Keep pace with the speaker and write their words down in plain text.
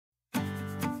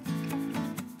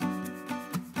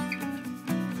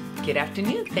Good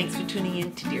afternoon. Thanks for tuning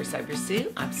in to Dear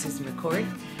Sybersue. I'm Susan McCord.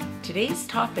 Today's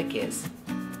topic is,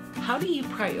 how do you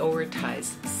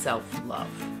prioritize self-love?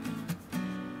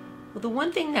 Well, the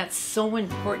one thing that's so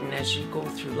important as you go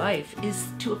through life is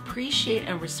to appreciate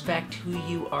and respect who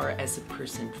you are as a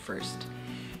person first.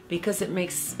 Because it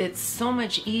makes it so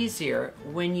much easier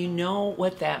when you know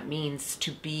what that means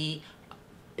to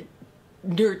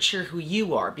nurture who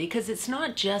you are. Because it's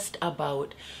not just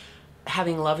about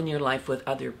having love in your life with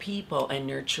other people and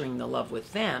nurturing the love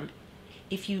with them.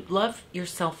 If you love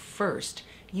yourself first,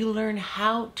 you learn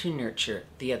how to nurture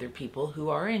the other people who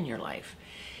are in your life.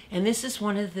 And this is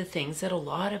one of the things that a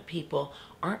lot of people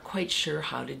aren't quite sure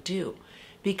how to do,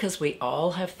 because we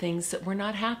all have things that we're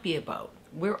not happy about.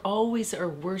 We're always our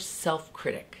worst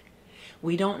self-critic.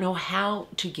 We don't know how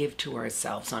to give to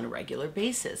ourselves on a regular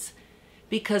basis,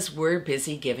 because we're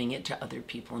busy giving it to other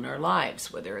people in our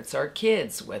lives, whether it's our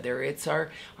kids, whether it's our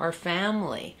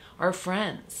family, our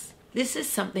friends. This is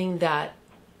something that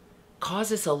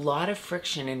causes a lot of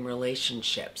friction in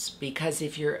relationships, because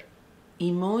if you're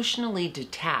emotionally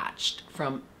detached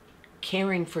from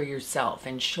caring for yourself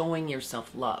and showing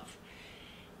yourself love,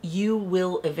 you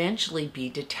will eventually be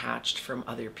detached from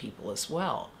other people as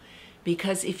well.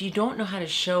 Because if you don't know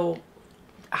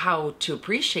how to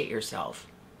appreciate yourself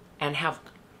and have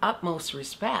utmost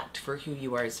respect for who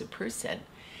you are as a person,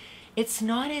 it's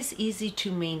not as easy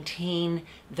to maintain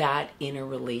that in a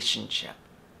relationship.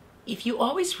 If you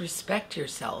always respect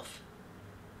yourself,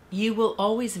 you will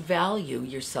always value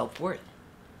your self-worth,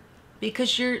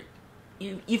 because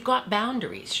you've got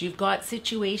boundaries, you've got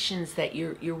situations that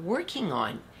you're working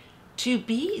on to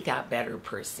be that better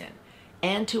person,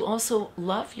 and to also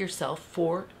love yourself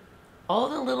for all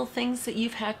the little things that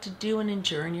you've had to do and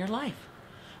endure in your life.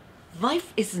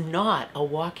 Life is not a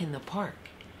walk in the park.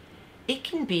 It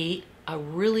can be a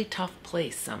really tough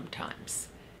place sometimes.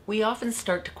 We often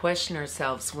start to question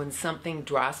ourselves when something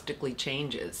drastically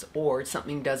changes or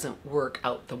something doesn't work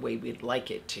out the way we'd like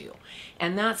it to.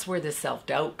 And that's where the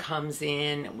self-doubt comes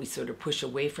in, and we sort of push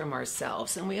away from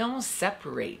ourselves, and we almost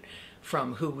separate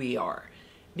from who we are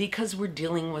because we're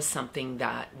dealing with something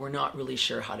that we're not really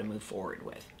sure how to move forward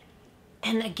with.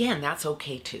 And again, that's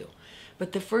okay too.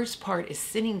 But the first part is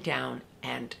sitting down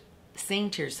and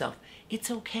saying to yourself, it's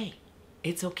okay.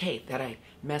 It's okay that I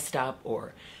messed up,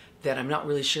 or that I'm not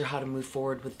really sure how to move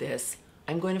forward with this.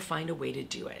 I'm going to find a way to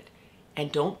do it.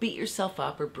 And don't beat yourself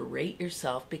up or berate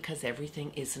yourself because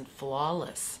everything isn't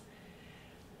flawless.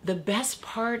 The best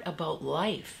part about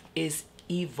life is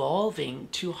evolving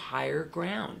to higher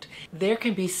ground. There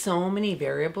can be so many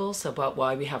variables about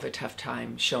why we have a tough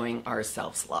time showing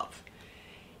ourselves love.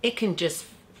 It can just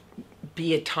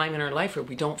be a time in our life where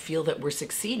we don't feel that we're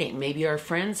succeeding. Maybe our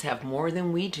friends have more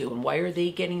than we do, and why are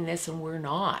they getting this and we're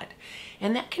not?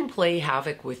 And that can play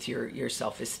havoc with your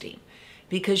self-esteem,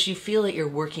 because you feel that you're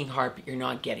working hard but you're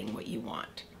not getting what you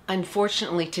want.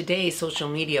 Unfortunately, today social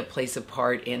media plays a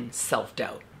part in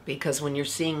self-doubt, because when you're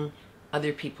seeing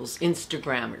other people's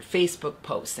Instagram or Facebook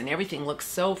posts and everything looks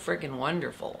so friggin'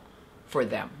 wonderful for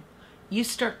them, you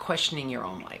start questioning your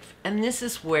own life. And this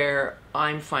is where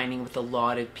I'm finding with a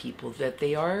lot of people that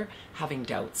they are having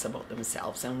doubts about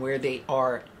themselves and where they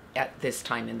are at this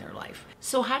time in their life.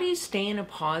 So how do you stay in a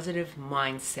positive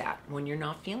mindset when you're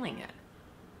not feeling it?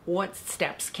 What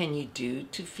steps can you do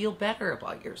to feel better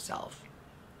about yourself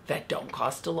that don't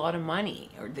cost a lot of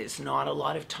money, or there's not a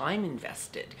lot of time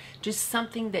invested? Just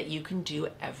something that you can do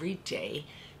every day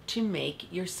to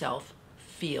make yourself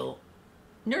feel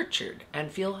nurtured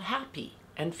and feel happy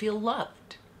and feel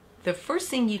loved. The first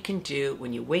thing you can do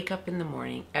when you wake up in the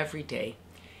morning every day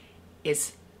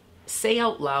is say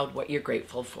out loud what you're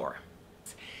grateful for.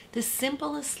 The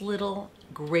simplest little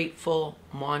grateful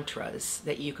mantras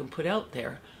that you can put out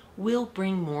there will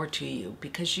bring more to you,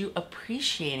 because you're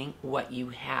appreciating what you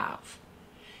have.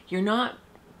 You're not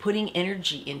putting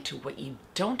energy into what you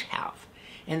don't have.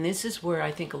 And this is where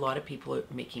I think a lot of people are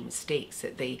making mistakes,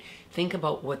 that they think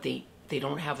about what they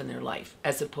don't have in their life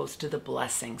as opposed to the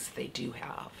blessings they do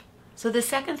have. So the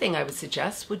second thing I would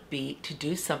suggest would be to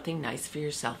do something nice for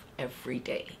yourself every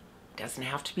day. It doesn't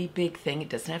have to be a big thing. It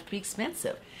doesn't have to be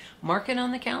expensive. Mark it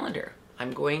on the calendar.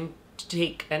 I'm going to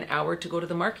take an hour to go to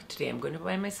the market today. I'm going to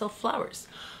buy myself flowers.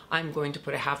 I'm going to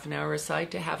put a half an hour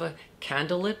aside to have a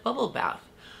candlelit bubble bath.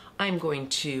 I'm going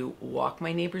to walk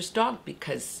my neighbor's dog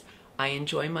because I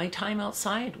enjoy my time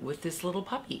outside with this little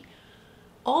puppy.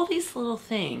 All these little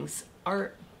things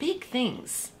are big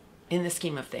things in the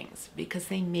scheme of things, because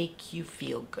they make you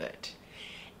feel good.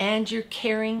 And you're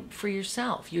caring for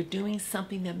yourself. You're doing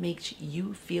something that makes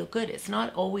you feel good. It's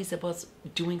not always about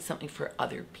doing something for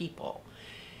other people.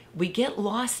 We get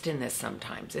lost in this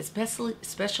sometimes,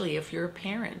 especially if you're a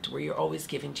parent where you're always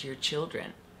giving to your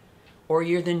children, or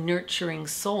you're the nurturing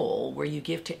soul where you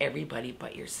give to everybody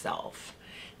but yourself.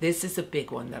 This is a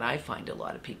big one that I find a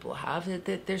lot of people have,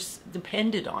 that they're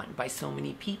depended on by so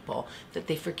many people that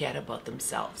they forget about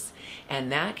themselves.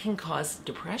 And that can cause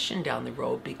depression down the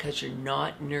road because you're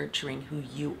not nurturing who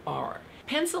you are.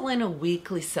 Pencil in a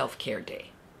weekly self-care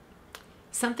day.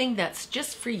 Something that's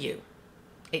just for you.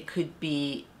 It could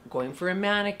be going for a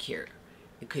manicure.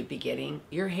 It could be getting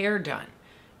your hair done.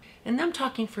 And I'm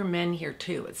talking for men here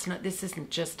too. This isn't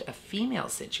just a female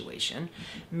situation.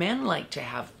 Men like to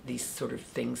have these sort of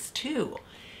things too.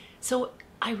 So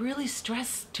I really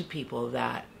stress to people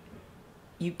that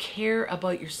you care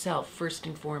about yourself first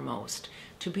and foremost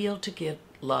to be able to give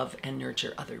love and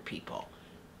nurture other people.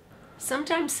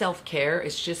 Sometimes self-care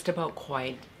is just about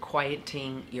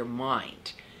quieting your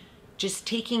mind. Just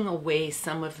taking away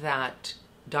some of that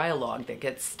dialogue that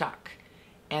gets stuck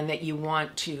and that you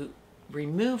want to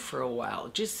remove for a while,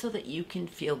 just so that you can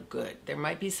feel good. There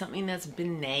might be something that's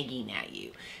been nagging at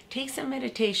you. Take some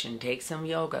meditation, take some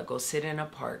yoga, go sit in a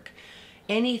park.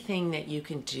 Anything that you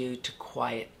can do to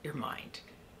quiet your mind.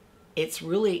 It's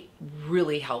really,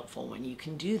 really helpful when you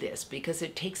can do this because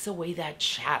it takes away that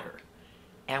chatter.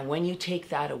 And when you take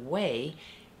that away,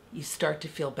 you start to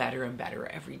feel better and better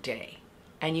every day.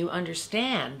 And you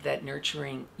understand that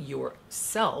nurturing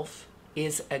yourself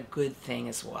is a good thing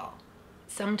as well.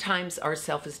 Sometimes our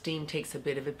self-esteem takes a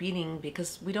bit of a beating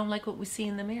because we don't like what we see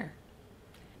in the mirror.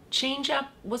 Change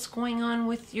up what's going on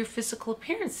with your physical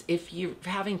appearance. If you're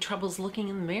having troubles looking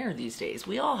in the mirror these days,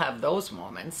 we all have those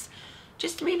moments.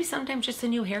 Just maybe sometimes just a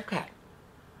new haircut,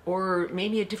 or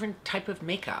maybe a different type of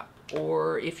makeup,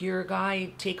 or if you're a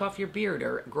guy, take off your beard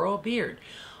or grow a beard.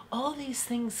 All these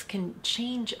things can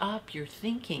change up your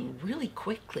thinking really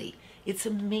quickly. It's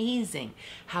amazing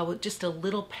how just a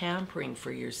little pampering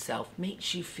for yourself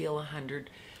makes you feel 100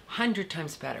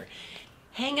 times better.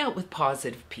 Hang out with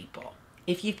positive people.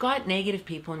 If you've got negative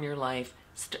people in your life,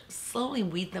 slowly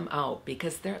weed them out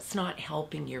because that's not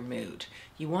helping your mood.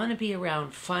 You want to be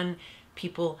around fun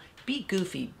people. Be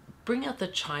goofy. Bring out the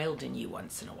child in you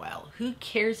once in a while. Who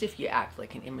cares if you act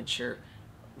like an immature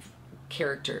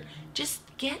character? Just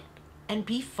get and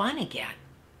be fun again.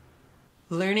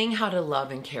 Learning how to love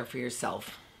and care for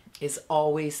yourself is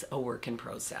always a work in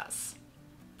process.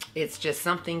 It's just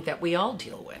something that we all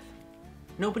deal with.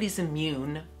 Nobody's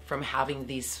immune from having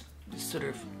these sort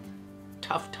of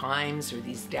tough times or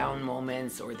these down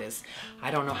moments or this,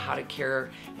 I don't know how to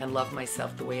care and love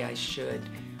myself the way I should.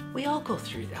 We all go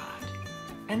through that.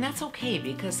 And that's okay,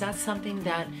 because that's something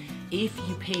that if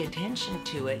you pay attention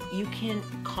to it, you can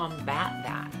combat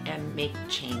that and make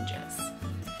changes.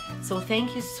 So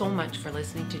thank you so much for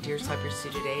listening to Dear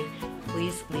Sybersue today.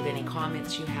 Please leave any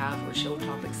comments you have or show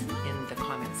topics in the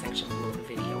comment section below the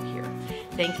video here.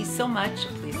 Thank you so much.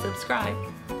 Please subscribe.